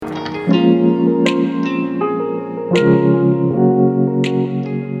Hello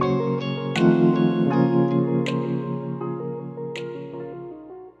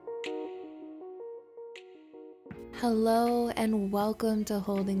and welcome to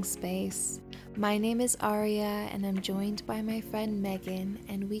Holding Space. My name is Aria and I'm joined by my friend Megan,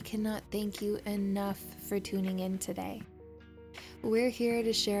 and we cannot thank you enough for tuning in today. We're here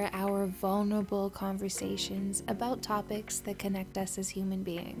to share our vulnerable conversations about topics that connect us as human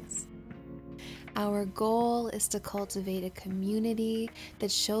beings. Our goal is to cultivate a community that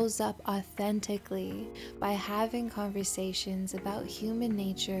shows up authentically by having conversations about human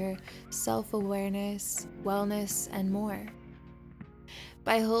nature, self-awareness, wellness, and more.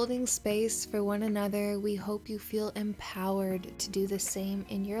 By holding space for one another, we hope you feel empowered to do the same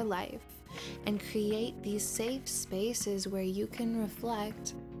in your life and create these safe spaces where you can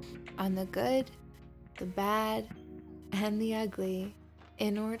reflect on the good, the bad, and the ugly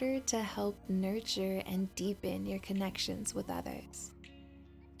in order to help nurture and deepen your connections with others.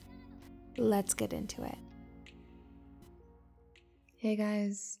 Let's get into it. Hey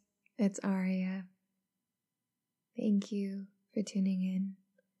guys, it's Aria. Thank you for tuning in.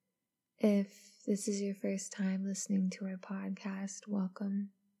 If this is your first time listening to our podcast, welcome.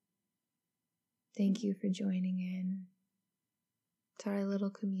 Thank you for joining in to our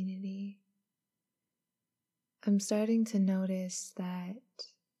little community. I'm starting to notice that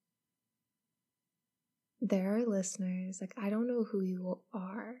there are listeners, I don't know who you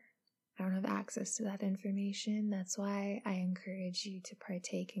are. I don't have access to that information. That's why I encourage you to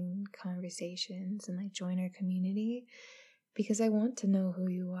partake in conversations and join our community, because I want to know who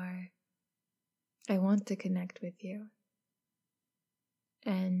you are. I want to connect with you.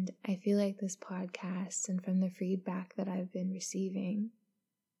 And I feel like this podcast, and from the feedback that I've been receiving,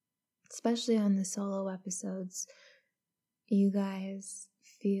 especially on the solo episodes, you guys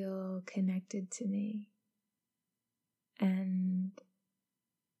feel connected to me. And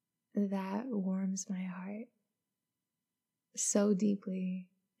that warms my heart so deeply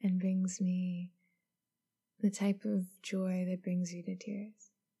and brings me the type of joy that brings you to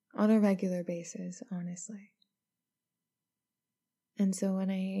tears on a regular basis, honestly. And so when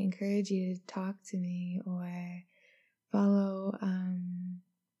I encourage you to talk to me or follow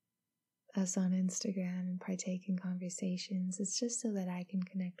us on Instagram and partake in conversations, it's just so that I can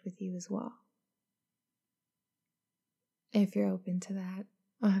connect with you as well. If you're open to that,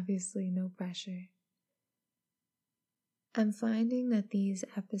 obviously no pressure. I'm finding that these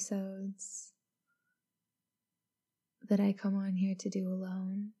episodes that I come on here to do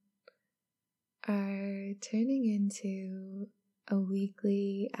alone are turning into a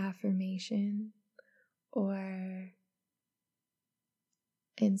weekly affirmation or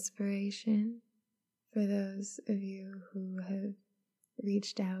inspiration for those of you who have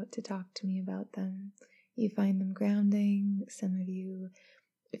reached out to talk to me about them. You find them grounding, some of you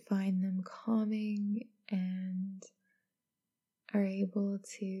find them calming and are able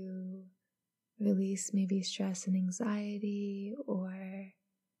to release maybe stress and anxiety, or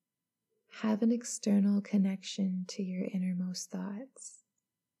have an external connection to your innermost thoughts.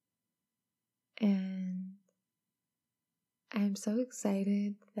 And I'm so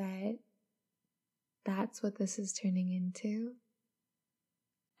excited that that's what this is turning into.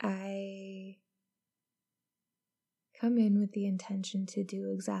 I come in with the intention to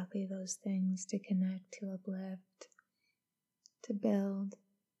do exactly those things, to connect, to uplift, to build,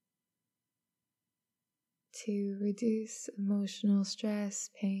 to reduce emotional stress,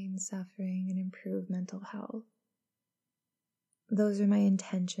 pain, suffering, and improve mental health. Those are my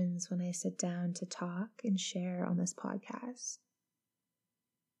intentions when I sit down to talk and share on this podcast.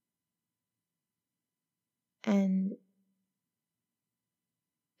 And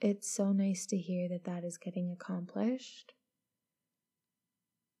it's so nice to hear that that is getting accomplished.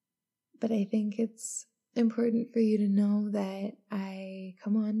 But I think it's important for you to know that I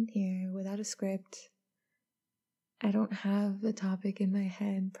come on here without a script. I don't have a topic in my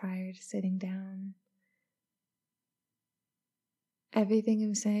head prior to sitting down. Everything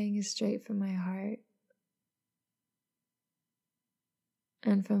I'm saying is straight from my heart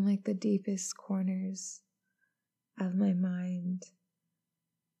and from the deepest corners of my mind.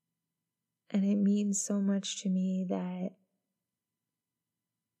 And it means so much to me that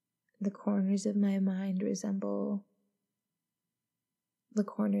the corners of my mind resemble the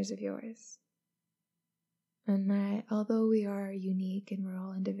corners of yours. And that although we are unique and we're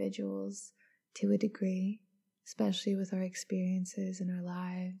all individuals to a degree, especially with our experiences in our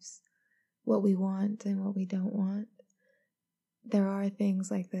lives, what we want and what we don't want, there are things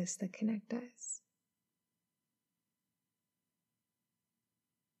like this that connect us.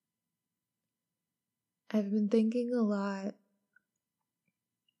 I've been thinking a lot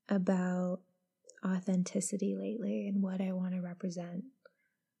about authenticity lately and what I want to represent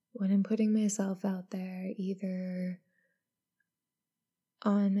when I'm putting myself out there, either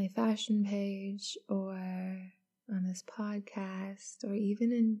on my fashion page or on this podcast or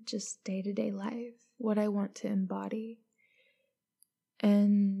even in just day-to-day life, what I want to embody.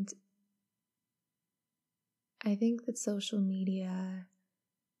 And I think that social media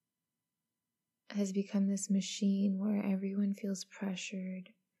has become this machine where everyone feels pressured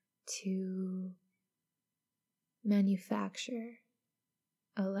to manufacture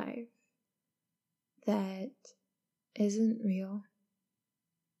a life that isn't real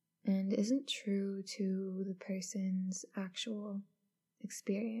and isn't true to the person's actual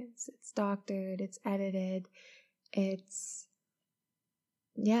experience. It's doctored, it's edited, that's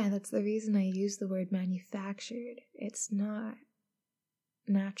the reason I use the word manufactured. It's not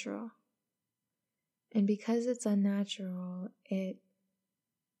natural. And because it's unnatural, it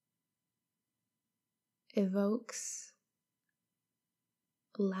evokes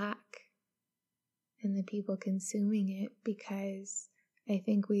lack in the people consuming it, because I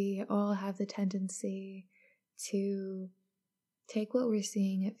think we all have the tendency to take what we're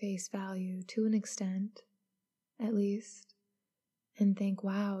seeing at face value to an extent, at least, and think,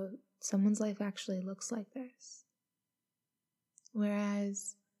 wow, someone's life actually looks like this.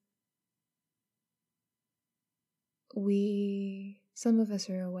 Whereas some of us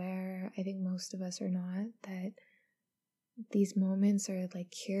are aware, I think most of us are not, that these moments are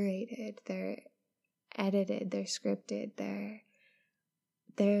like curated, they're edited, they're scripted,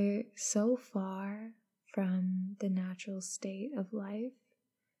 they're so far from the natural state of life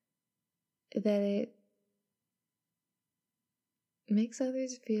that it makes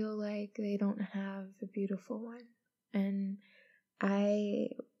others feel like they don't have a beautiful one. And I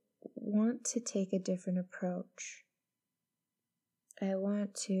want to take a different approach. I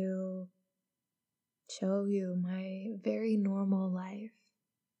want to show you my very normal life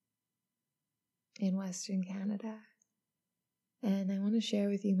in Western Canada. And I want to share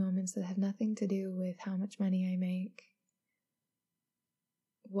with you moments that have nothing to do with how much money I make,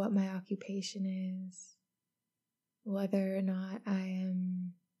 what my occupation is, whether or not I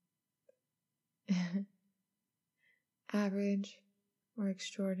am average or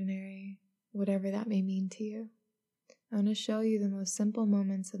extraordinary, whatever that may mean to you. I want to show you the most simple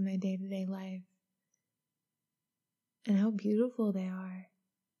moments of my day-to-day life and how beautiful they are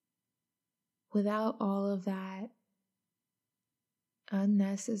without all of that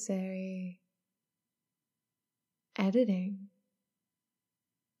unnecessary editing.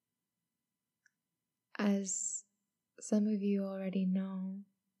 As some of you already know,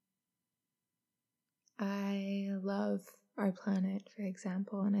 I love our planet, for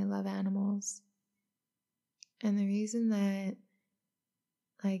example, and I love animals. And the reason that,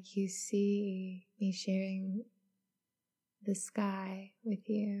 like, you see me sharing the sky with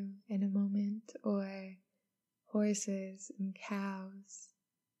you in a moment, or horses and cows,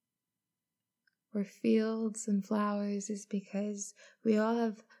 or fields and flowers, is because we all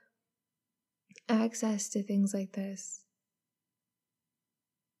have access to things like this.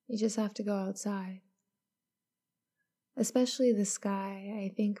 You just have to go outside. Especially the sky.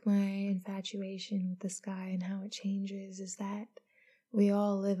 I think my infatuation with the sky and how it changes is that we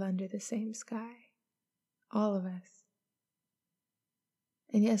all live under the same sky. All of us.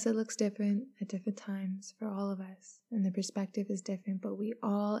 And yes, it looks different at different times for all of us, and the perspective is different, but we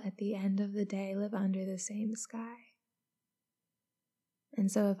all, at the end of the day, live under the same sky.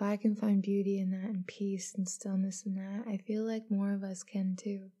 And so if I can find beauty in that, and peace and stillness in that, I feel like more of us can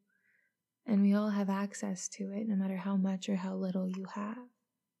too. And we all have access to it, no matter how much or how little you have.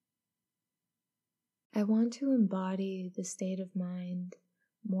 I want to embody the state of mind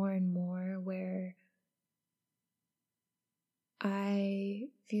more and more where I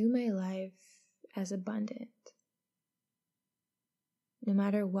view my life as abundant, no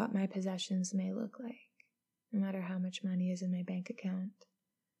matter what my possessions may look like, no matter how much money is in my bank account,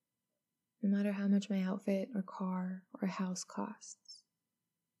 no matter how much my outfit or car or house costs.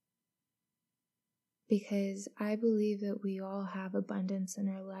 Because I believe that we all have abundance in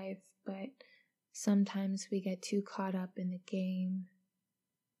our life, but sometimes we get too caught up in the game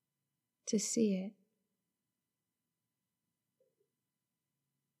to see it.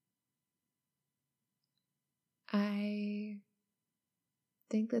 I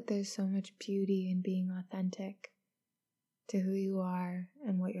think that there's so much beauty in being authentic to who you are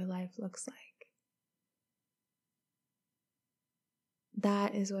and what your life looks like.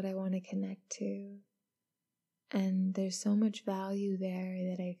 That is what I want to connect to. And there's so much value there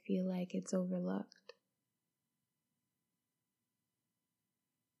that I feel like it's overlooked.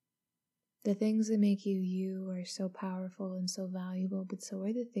 The things that make you you are so powerful and so valuable, but so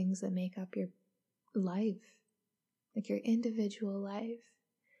are the things that make up your life, like your individual life.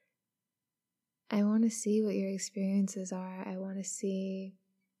 I want to see what your experiences are. I want to see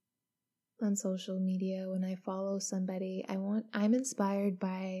on social media when I follow somebody. I'm inspired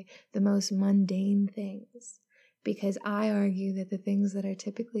by the most mundane things, because I argue that the things that are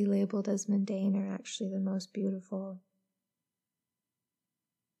typically labeled as mundane are actually the most beautiful.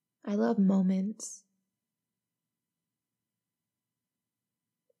 I love moments.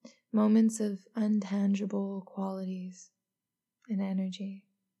 Moments of untangible qualities and energy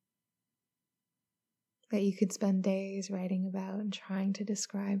that you could spend days writing about and trying to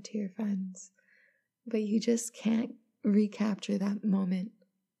describe to your friends, but you just can't recapture that moment.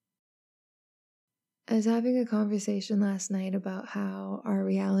 I was having a conversation last night about how our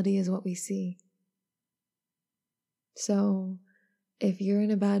reality is what we see. So if you're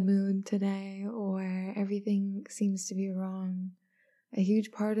in a bad mood today or everything seems to be wrong, a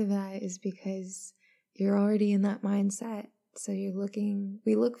huge part of that is because you're already in that mindset. So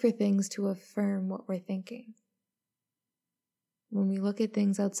we look for things to affirm what we're thinking. When we look at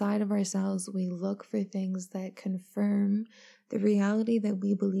things outside of ourselves, we look for things that confirm the reality that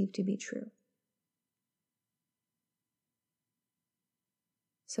we believe to be true.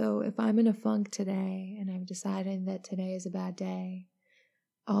 So if I'm in a funk today and I've decided that today is a bad day,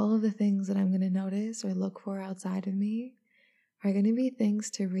 all of the things that I'm going to notice or look for outside of me are going to be things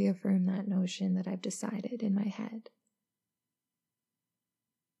to reaffirm that notion that I've decided in my head.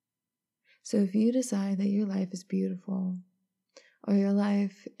 So if you decide that your life is beautiful, or your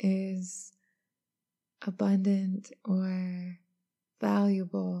life is abundant or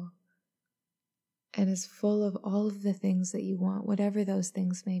valuable and is full of all of the things that you want, whatever those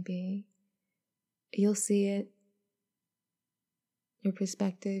things may be, you'll see it. Your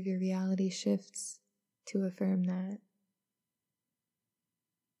perspective, your reality shifts to affirm that.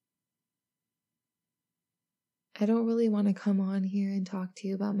 I don't really want to come on here and talk to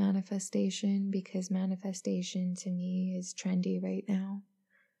you about manifestation, because manifestation to me is trendy right now.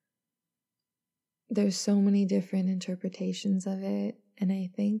 There's so many different interpretations of it, and I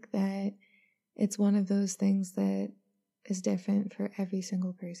think that it's one of those things that is different for every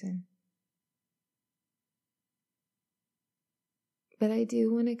single person. But I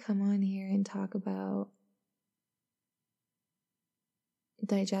do want to come on here and talk about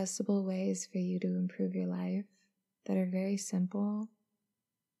digestible ways for you to improve your life that are very simple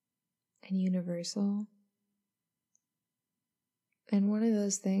and universal. And one of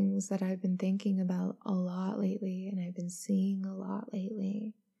those things that I've been thinking about a lot lately, and I've been seeing a lot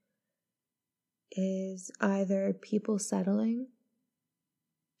lately, is either people settling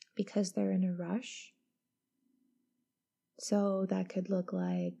because they're in a rush. So that could look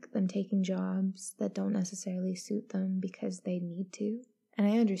like them taking jobs that don't necessarily suit them because they need to. And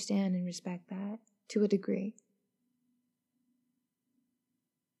I understand and respect that to a degree.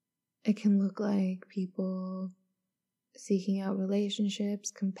 It can look like people seeking out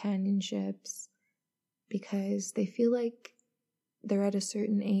relationships, companionships, because they feel like they're at a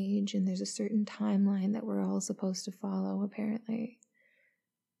certain age and there's a certain timeline that we're all supposed to follow, apparently.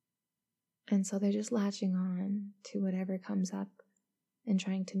 And so they're just latching on to whatever comes up and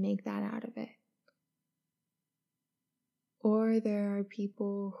trying to make that out of it. Or there are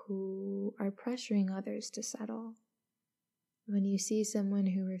people who are pressuring others to settle. When you see someone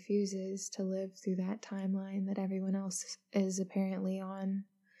who refuses to live through that timeline that everyone else is apparently on,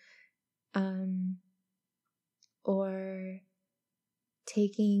 or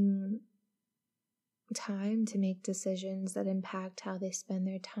taking time to make decisions that impact how they spend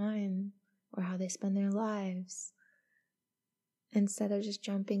their time or how they spend their lives, instead of just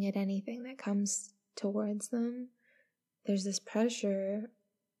jumping at anything that comes towards them, there's this pressure,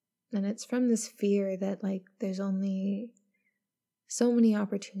 and it's from this fear that there's only so many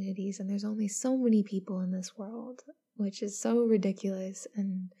opportunities and there's only so many people in this world, which is so ridiculous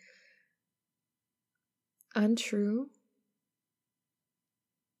and untrue.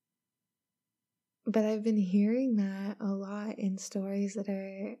 But I've been hearing that a lot in stories that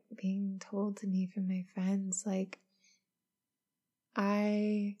are being told to me from my friends.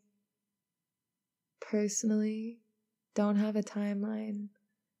 I personally don't have a timeline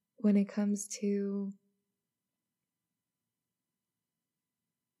when it comes to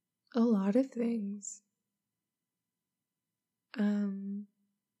a lot of things.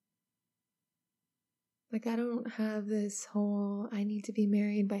 I don't have this whole I need to be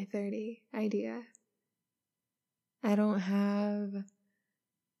married by 30 idea. I don't have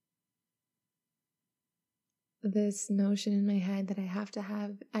this notion in my head that I have to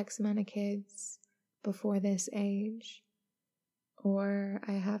have X amount of kids before this age, or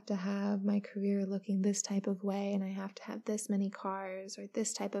I have to have my career looking this type of way, and I have to have this many cars or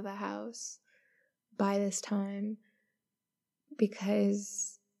this type of a house by this time,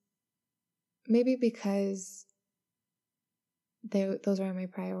 because those are my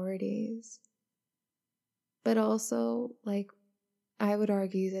priorities. But also, I would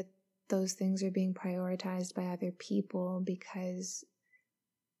argue that those things are being prioritized by other people because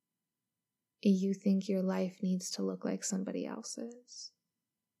you think your life needs to look like somebody else's.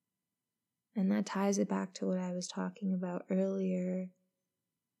 And that ties it back to what I was talking about earlier,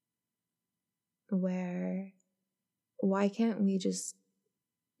 where why can't we just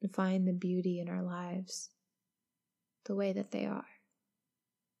find the beauty in our lives the way that they are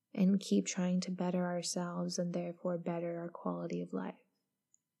and keep trying to better ourselves and therefore better our quality of life,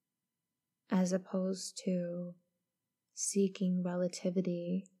 as opposed to seeking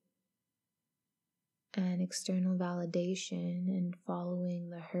relativity and external validation and following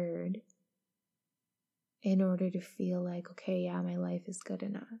the herd in order to feel like, okay, yeah, my life is good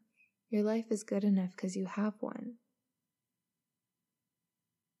enough. Your life is good enough because you have one.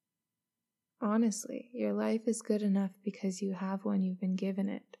 Honestly, your life is good enough because you have one, you've been given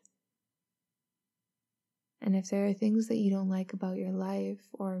it. And if there are things that you don't like about your life,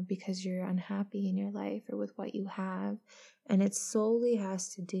 or because you're unhappy in your life or with what you have, and it solely has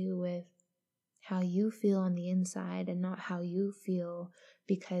to do with how you feel on the inside and not how you feel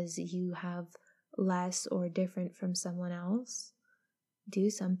because you have less or different from someone else, do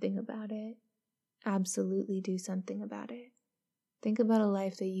something about it. Absolutely do something about it. Think about a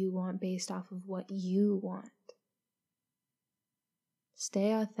life that you want based off of what you want.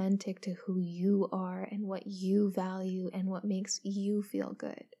 Stay authentic to who you are and what you value and what makes you feel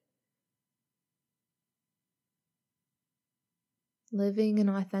good. Living an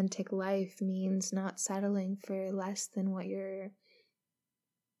authentic life means not settling for less than what your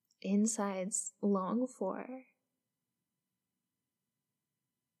insides long for.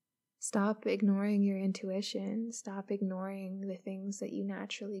 Stop ignoring your intuition. Stop ignoring the things that you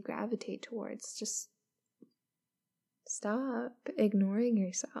naturally gravitate towards. Just stop ignoring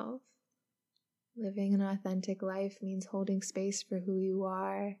yourself. Living an authentic life means holding space for who you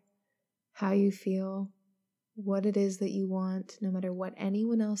are, how you feel, what it is that you want, no matter what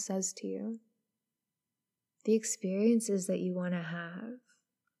anyone else says to you. The experiences that you want to have,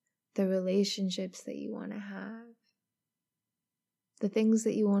 the relationships that you want to have, the things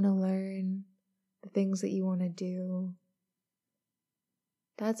that you want to learn, the things that you want to do.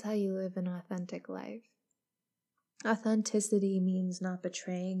 That's how you live an authentic life. Authenticity means not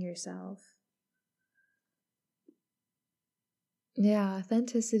betraying yourself. Yeah,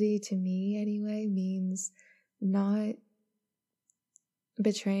 authenticity to me anyway means not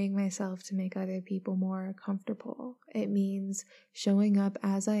betraying myself to make other people more comfortable. It means showing up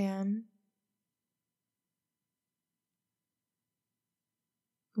as I am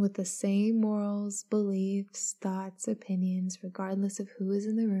with the same morals, beliefs, thoughts, opinions, regardless of who is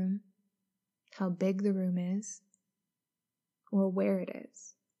in the room, how big the room is, or where it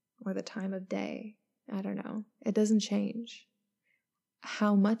is, or the time of day. I don't know. It doesn't change.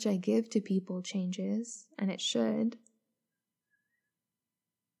 How much I give to people changes, and it should.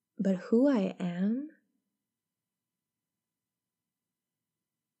 But who I am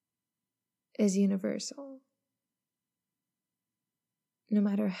is universal. No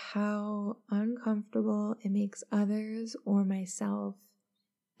matter how uncomfortable it makes others or myself,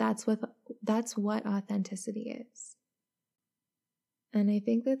 that's what authenticity is. And I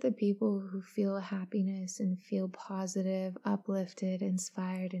think that the people who feel happiness and feel positive, uplifted,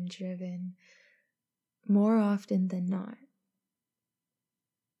 inspired, and driven, more often than not,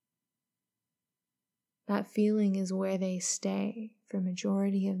 that feeling is where they stay for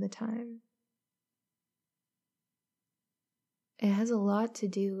majority of the time. It has a lot to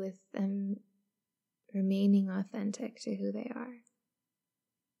do with them remaining authentic to who they are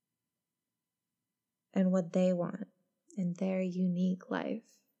and what they want in their unique life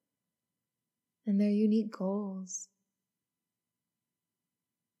and their unique goals.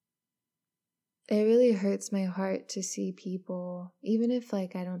 It really hurts my heart to see people, even if I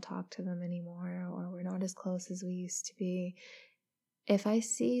don't talk to them anymore or we're not as close as we used to be, if I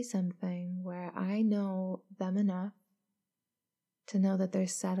see something where I know them enough to know that they're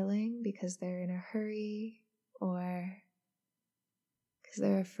settling because they're in a hurry or because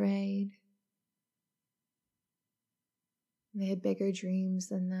they're afraid, they had bigger dreams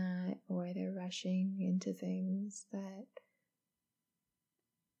than that, or they're rushing into things that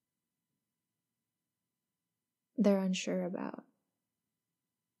they're unsure about.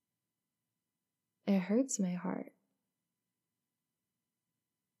 It hurts my heart.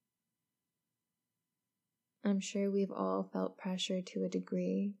 I'm sure we've all felt pressure to a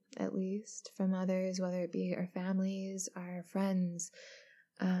degree, at least, from others, whether it be our families, our friends,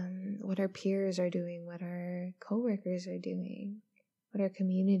 what our peers are doing, what our coworkers are doing, what our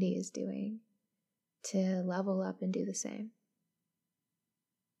community is doing, to level up and do the same.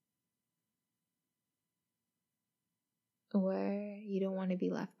 Or you don't want to be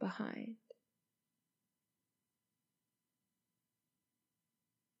left behind.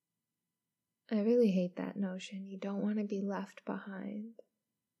 I really hate that notion. You don't want to be left behind.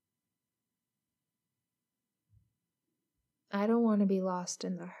 I don't want to be lost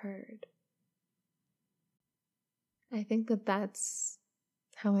in the herd. I think that that's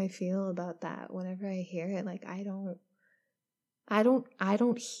how I feel about that. Whenever I hear it, like I don't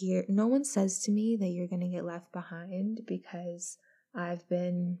hear, no one says to me that you're going to get left behind, because I've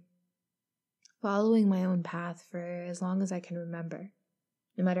been following my own path for as long as I can remember,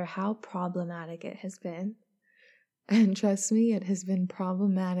 no matter how problematic it has been. And trust me, it has been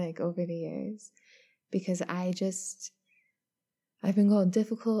problematic over the years, because I've been called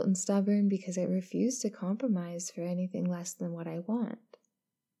difficult and stubborn because I refuse to compromise for anything less than what I want.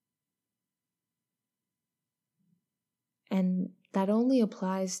 And that only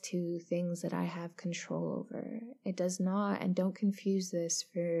applies to things that I have control over. It does not, and don't confuse this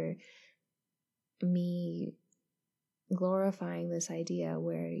for me glorifying this idea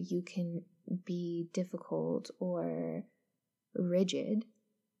where you can be difficult or rigid,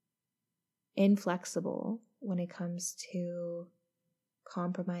 inflexible when it comes to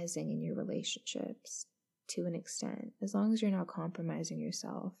compromising in your relationships to an extent. As long as you're not compromising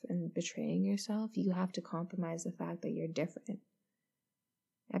yourself and betraying yourself, you have to compromise the fact that you're different.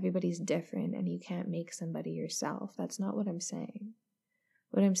 Everybody's different and you can't make somebody yourself. That's not what I'm saying.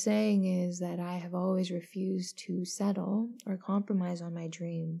 What I'm saying is that I have always refused to settle or compromise on my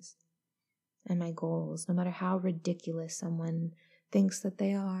dreams and my goals, no matter how ridiculous someone thinks that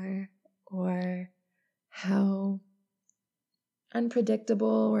they are, or how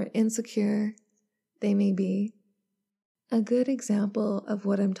unpredictable or insecure they may be. A good example of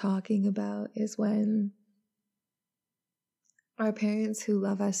what I'm talking about is when our parents, who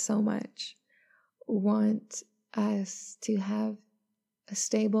love us so much, want us to have a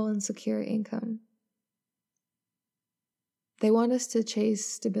stable and secure income. They want us to chase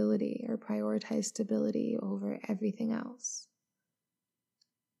stability or prioritize stability over everything else.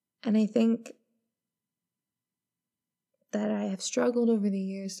 And I think that I have struggled over the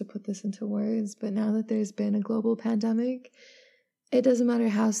years to put this into words, but now that there's been a global pandemic, it doesn't matter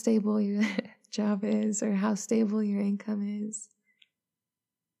how stable your job is or how stable your income is.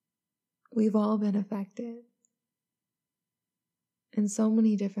 We've all been affected in so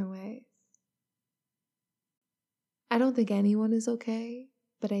many different ways. I don't think anyone is okay,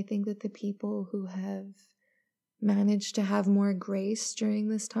 but I think that the people who have managed to have more grace during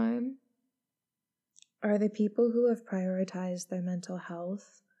this time are the people who have prioritized their mental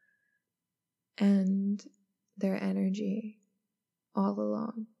health and their energy all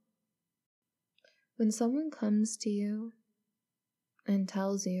along. When someone comes to you and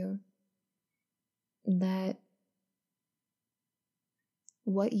tells you that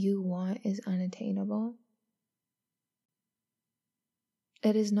what you want is unattainable,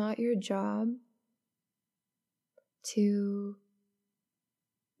 it is not your job to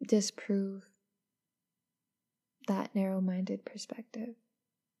disprove that narrow-minded perspective.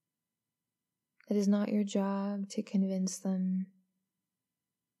 It is not your job to convince them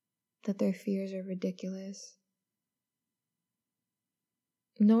that their fears are ridiculous.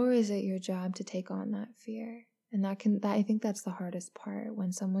 Nor is it your job to take on that fear. And I think that's the hardest part,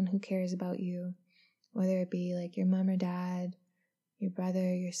 when someone who cares about you, whether it be like your mom or dad, your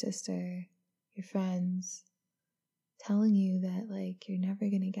brother, your sister, your friends, telling you that like you're never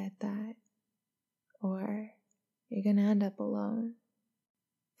going to get that, or you're going to end up alone.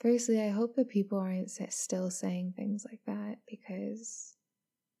 Firstly, I hope that people aren't still saying things like that, because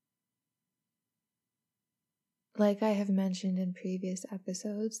like I have mentioned in previous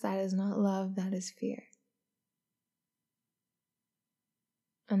episodes, that is not love, that is fear.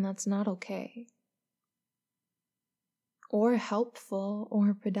 And that's not okay, or helpful,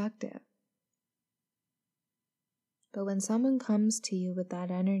 or productive. But when someone comes to you with that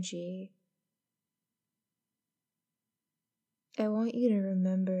energy, I want you to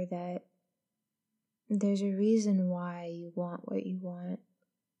remember that there's a reason why you want what you want,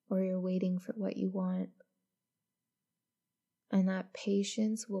 or you're waiting for what you want. And that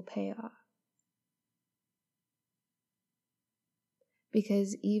patience will pay off.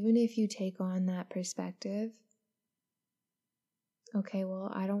 Because even if you take on that perspective, okay,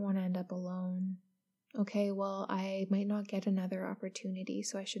 well, I don't want to end up alone. Okay, well, I might not get another opportunity,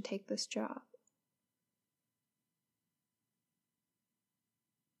 so I should take this job.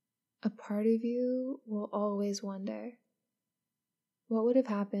 A part of you will always wonder, what would have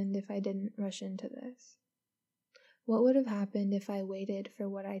happened if I didn't rush into this? What would have happened if I waited for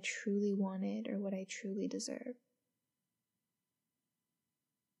what I truly wanted or what I truly deserve?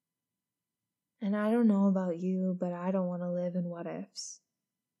 And I don't know about you, but I don't want to live in what ifs.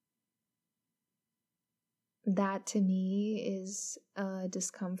 That to me is a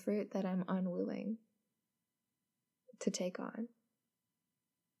discomfort that I'm unwilling to take on.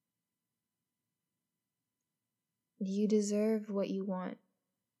 You deserve what you want.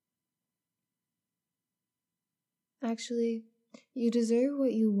 Actually, you deserve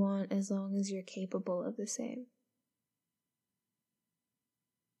what you want as long as you're capable of the same.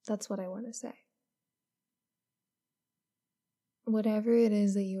 That's what I want to say. Whatever it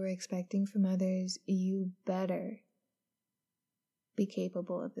is that you are expecting from others, you better be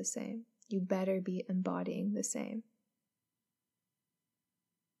capable of the same. You better be embodying the same.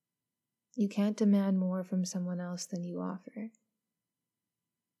 You can't demand more from someone else than you offer.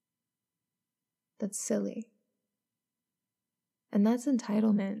 That's silly. And that's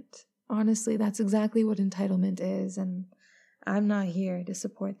entitlement. Honestly, that's exactly what entitlement is, and I'm not here to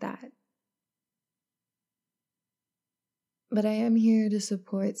support that. But I am here to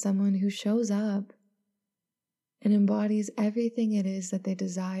support someone who shows up and embodies everything it is that they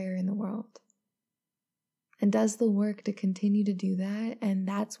desire in the world and does the work to continue to do that, and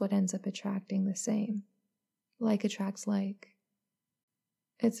that's what ends up attracting the same. Like attracts like.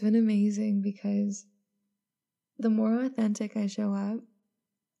 It's been amazing because the more authentic I show up,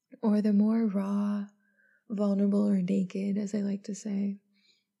 or the more raw, vulnerable, or naked, as I like to say,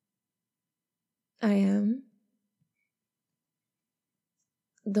 I am,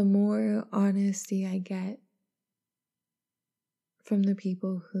 the more honesty I get from the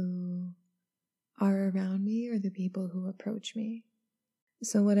people who are around me or the people who approach me.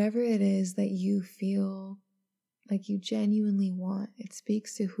 So whatever it is that you feel like you genuinely want, it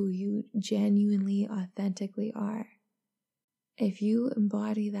speaks to who you genuinely, authentically are. If you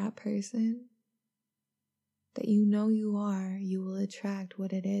embody that person that you know you are, you will attract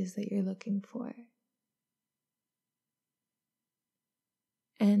what it is that you're looking for.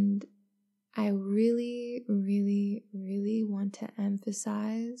 And I really, really, really want to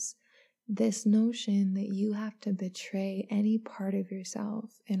emphasize this notion that you have to betray any part of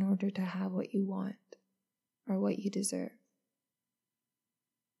yourself in order to have what you want or what you deserve.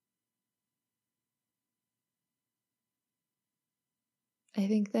 I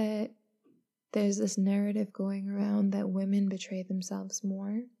think that there's this narrative going around that women betray themselves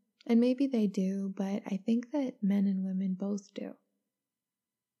more, and maybe they do, but I think that men and women both do.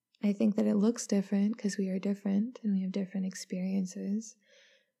 I think that it looks different because we are different and we have different experiences.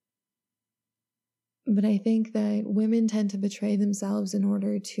 But I think that women tend to betray themselves in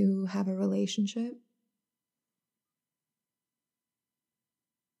order to have a relationship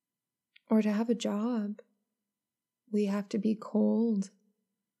or to have a job. We have to be cold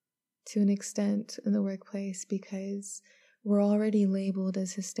to an extent in the workplace because we're already labeled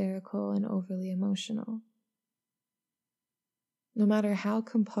as hysterical and overly emotional. No matter how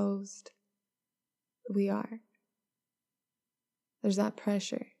composed we are, there's that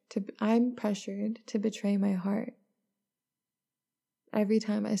pressure. I'm pressured to betray my heart every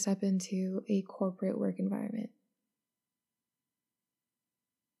time I step into a corporate work environment.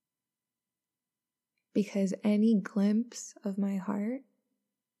 Because any glimpse of my heart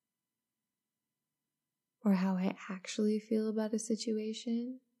or how I actually feel about a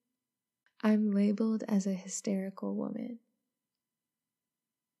situation, I'm labeled as a hysterical woman.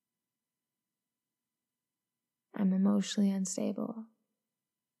 I'm emotionally unstable.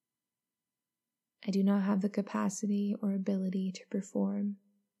 I do not have the capacity or ability to perform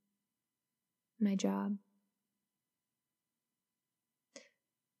my job.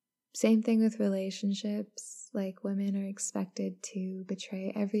 Same thing with relationships, like women are expected to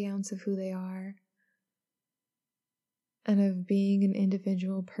betray every ounce of who they are and of being an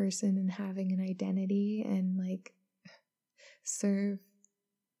individual person and having an identity and like serve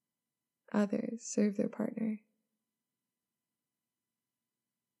others, serve their partner.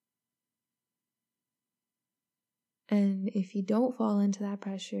 And if you don't fall into that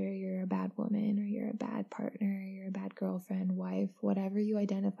pressure, you're a bad woman or you're a bad partner, or you're a bad girlfriend, wife, whatever you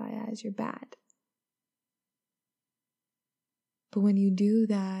identify as, you're bad. But when you do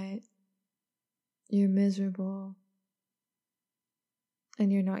that, you're miserable.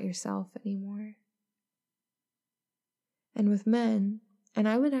 and you're not yourself anymore. And with men, and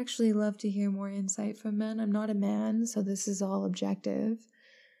I would actually love to hear more insight from men. I'm not a man, so this is all objective.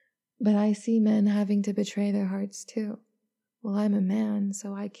 But I see men having to betray their hearts too. Well, I'm a man,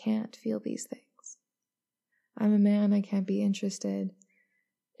 so I can't feel these things. I'm a man, I can't be interested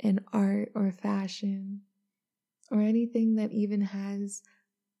in art or fashion or anything that even has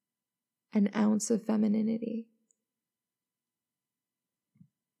an ounce of femininity.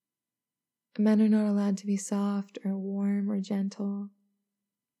 Men are not allowed to be soft or warm or gentle.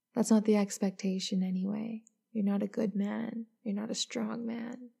 That's not the expectation anyway. You're not a good man. You're not a strong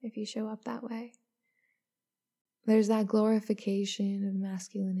man if you show up that way. There's that glorification of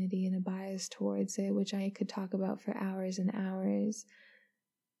masculinity and a bias towards it, which I could talk about for hours and hours.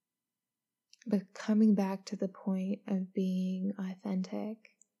 But coming back to the point of being authentic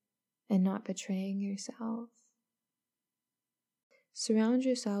and not betraying yourself. Surround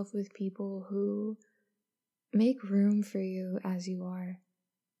yourself with people who make room for you as you are.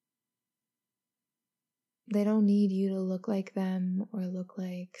 They don't need you to look like them or look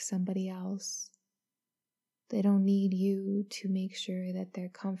like somebody else. They don't need you to make sure that their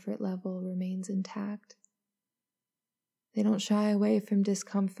comfort level remains intact. They don't shy away from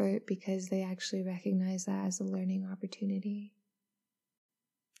discomfort because they actually recognize that as a learning opportunity.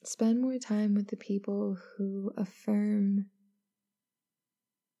 Spend more time with the people who affirm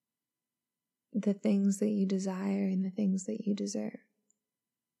the things that you desire and the things that you deserve.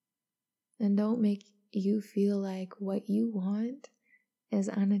 And don't make you feel like what you want is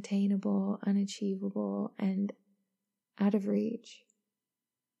unattainable, unachievable, and out of reach.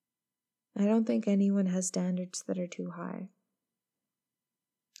 I don't think anyone has standards that are too high.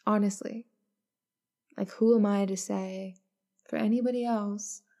 Honestly. Like, who am I to say for anybody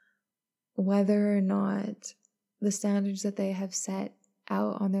else whether or not the standards that they have set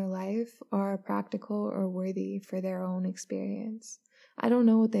out on their life are practical or worthy for their own experience? I don't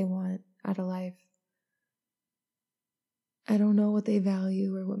know what they want out of life. I don't know what they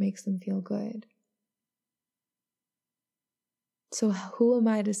value or what makes them feel good. So who am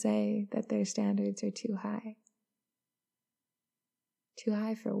I to say that their standards are too high? Too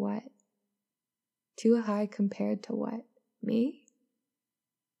high for what? Too high compared to what? Me?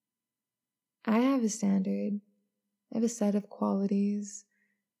 I have a standard. I have a set of qualities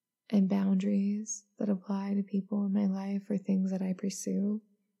and boundaries that apply to people in my life or things that I pursue.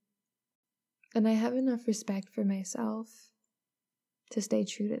 And I have enough respect for myself to stay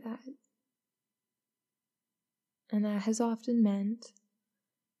true to that. And that has often meant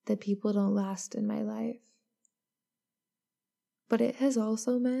that people don't last in my life. But it has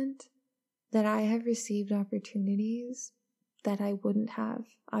also meant that I have received opportunities that I wouldn't have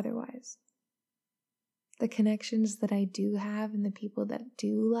otherwise. The connections that I do have and the people that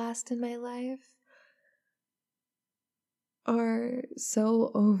do last in my life are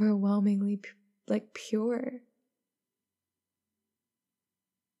so overwhelmingly pure.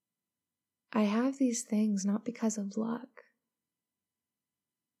 I have these things not because of luck.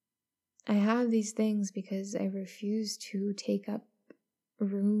 I have these things because I refuse to take up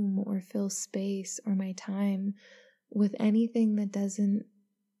room or fill space or my time with anything that doesn't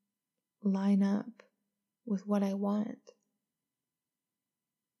line up with what I want.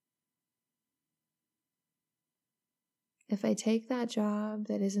 If I take that job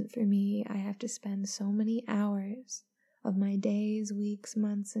that isn't for me, I have to spend so many hours of my days, weeks,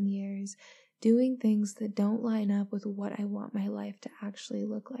 months, and years doing things that don't line up with what I want my life to actually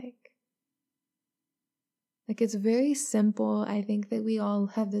look like. Like, it's very simple. I think that we all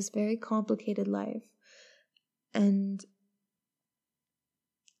have this very complicated life. And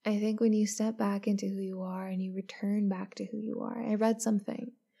I think when you step back into who you are and you return back to who you are, I read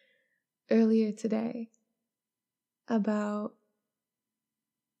something earlier today about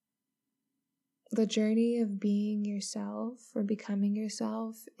the journey of being yourself or becoming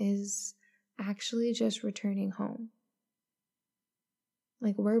yourself is actually just returning home.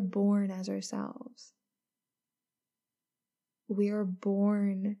 Like, we're born as ourselves. We are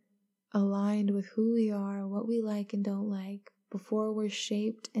born aligned with who we are, what we like and don't like, before we're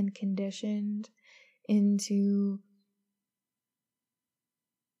shaped and conditioned into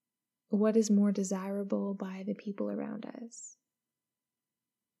what is more desirable by the people around us.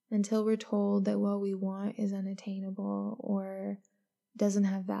 Until we're told that what we want is unattainable or doesn't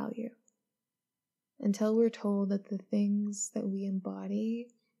have value. Until we're told that the things that we embody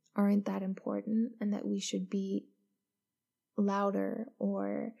aren't that important and that we should be louder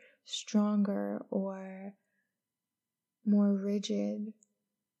or stronger or more rigid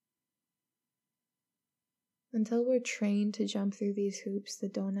until we're trained to jump through these hoops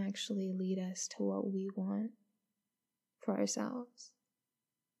that don't actually lead us to what we want for ourselves.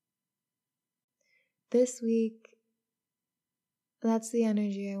 This week, that's the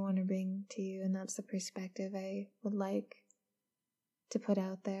energy I want to bring to you, and that's the perspective I would like to put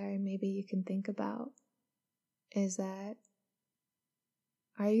out there, and maybe you can think about, is that,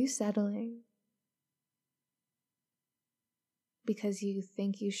 are you settling because you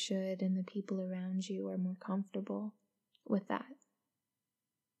think you should and the people around you are more comfortable with that?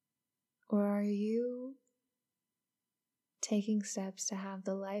 Or are you taking steps to have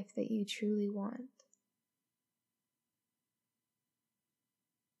the life that you truly want?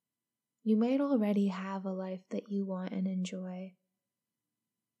 You might already have a life that you want and enjoy.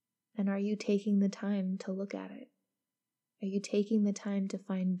 And are you taking the time to look at it? Are you taking the time to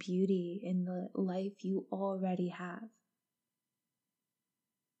find beauty in the life you already have?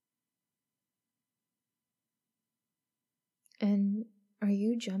 And are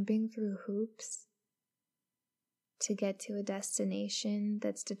you jumping through hoops to get to a destination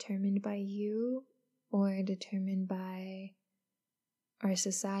that's determined by you or determined by our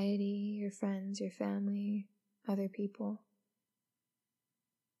society, your friends, your family, other people?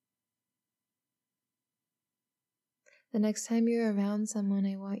 The next time you're around someone,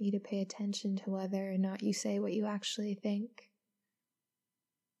 I want you to pay attention to whether or not you say what you actually think.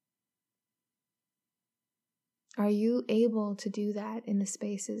 Are you able to do that in the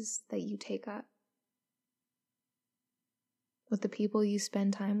spaces that you take up? With the people you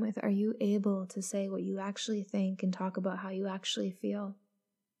spend time with, are you able to say what you actually think and talk about how you actually feel?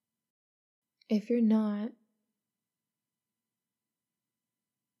 If you're not,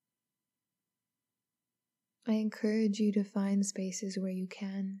 I encourage you to find spaces where you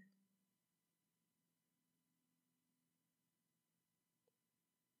can.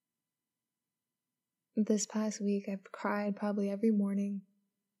 This past week, I've cried probably every morning.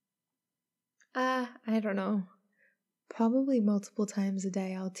 I don't know. Probably multiple times a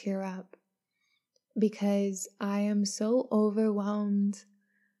day I'll tear up because I am so overwhelmed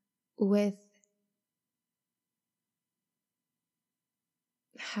with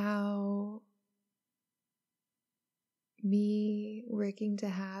how me working to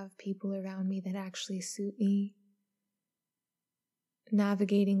have people around me that actually suit me,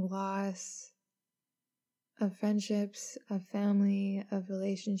 navigating loss of friendships, of family, of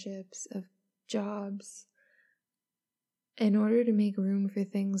relationships, of jobs, in order to make room for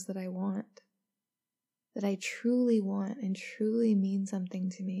things that I want, that I truly want and truly mean something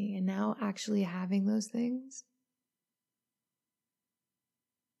to me, and now actually having those things,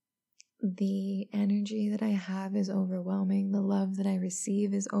 the energy that I have is overwhelming. The love that I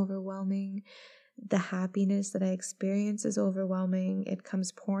receive is overwhelming. The happiness that I experience is overwhelming. It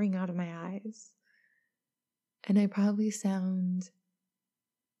comes pouring out of my eyes. And I probably sound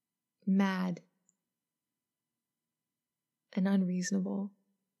mad and unreasonable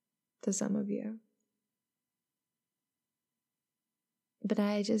to some of you. But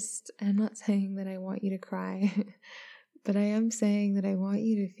I'm not saying that I want you to cry, but I am saying that I want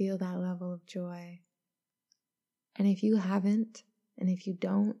you to feel that level of joy. And if you haven't, and if you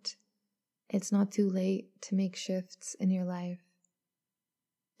don't, it's not too late to make shifts in your life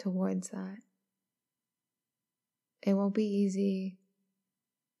towards that. It won't be easy,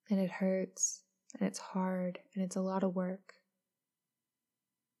 and it hurts, and it's hard, and it's a lot of work.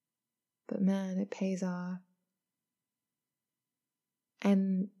 But man, it pays off.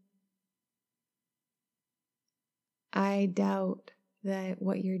 And I doubt that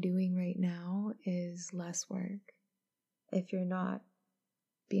what you're doing right now is less work. If you're not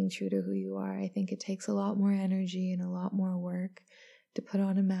being true to who you are, I think it takes a lot more energy and a lot more work to put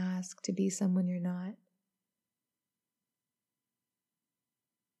on a mask, to be someone you're not.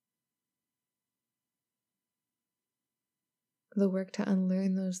 The work to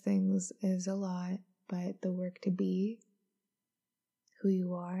unlearn those things is a lot, but the work to be who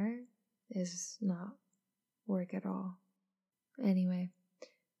you are is not work at all. Anyway,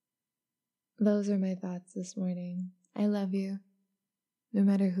 those are my thoughts this morning. I love you, no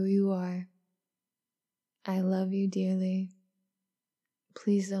matter who you are. I love you dearly.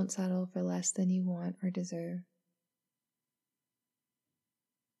 Please don't settle for less than you want or deserve.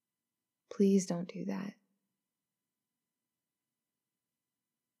 Please don't do that.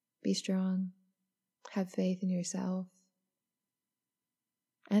 Be strong. Have faith in yourself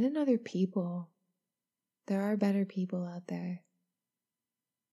and in other people. There are better people out there,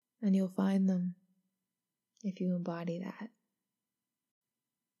 and you'll find them if you embody that.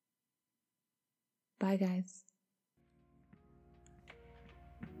 Bye, guys.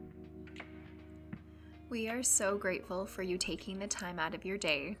 We are so grateful for you taking the time out of your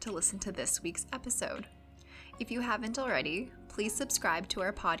day to listen to this week's episode. If you haven't already, please subscribe to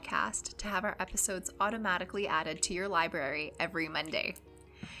our podcast to have our episodes automatically added to your library every Monday.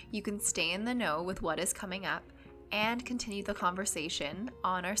 You can stay in the know with what is coming up and continue the conversation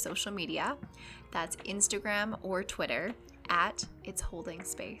on our social media. That's Instagram or Twitter at It's Holding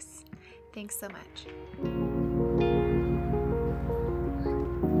Space. Thanks so much.